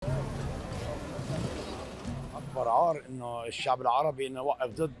اكبر عار انه الشعب العربي انه وقف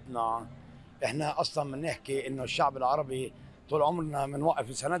ضدنا. احنا اصلا بنحكي انه الشعب العربي طول عمرنا بنوقف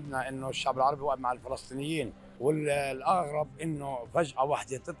يساندنا، انه الشعب العربي وقف مع الفلسطينيين. والاغرب انه فجاه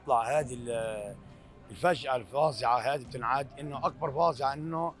واحده تطلع هذه الفجأة الفاظعة هذه بتنعاد، انه اكبر فاظعة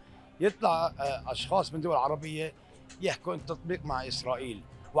انه يطلع اشخاص من دول عربية يحكوا التطبيق مع اسرائيل،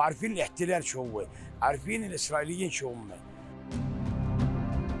 وعارفين الاحتلال شو هو، عارفين الاسرائيليين شو هم.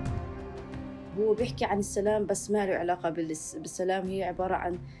 هو بيحكي عن السلام بس ما له علاقة بالسلام. هي عبارة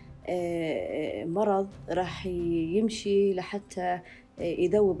عن مرض راح يمشي لحتى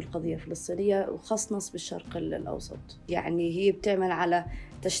يذوب القضية الفلسطينية، وخاصة بالشرق الأوسط. يعني هي بتعمل على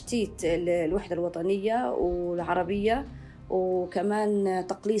تشتيت الوحدة الوطنية والعربية، وكمان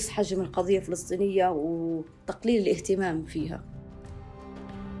تقليص حجم القضية الفلسطينية وتقليل الاهتمام فيها.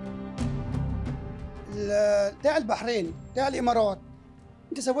 تاع البحرين، تاع الامارات،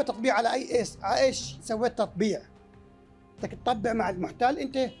 انت سويت تطبيع على على ايش سويت تطبيع؟ بدك تطبع مع المحتل.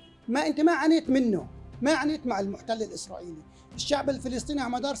 انت ما عانيت منه، ما عانيت مع المحتل الاسرائيلي. الشعب الفلسطيني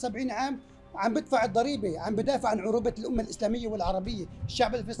على مدار 70 عام عم بدفع الضريبه، عم بدافع عن عروبه الامه الاسلاميه والعربيه.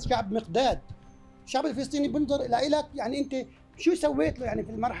 الشعب الفلسطيني شعب مقداد. الشعب الفلسطيني بنظر لك، يعني انت شو سويت له يعني في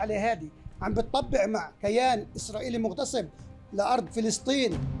المرحله هذه؟ عم بتطبع مع كيان اسرائيلي مغتصب لارض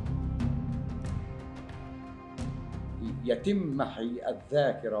فلسطين. يتم محي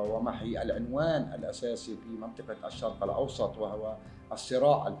الذاكرة ومحي العنوان الأساسي في منطقة الشرق الأوسط، وهو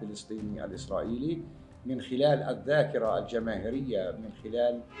الصراع الفلسطيني الإسرائيلي، من خلال الذاكرة الجماهيرية، من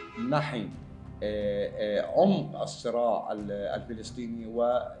خلال محي عمق الصراع الفلسطيني،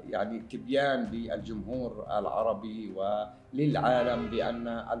 ويعني تبيان للجمهور العربي وللعالم بأن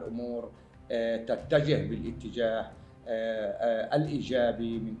الأمور تتجه بالاتجاه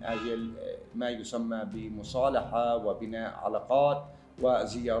الإيجابي من أجل ما يسمى بمصالحة وبناء علاقات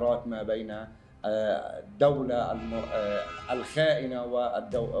وزيارات ما بين الدولة الخائنة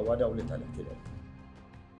ودولة الاحتلال.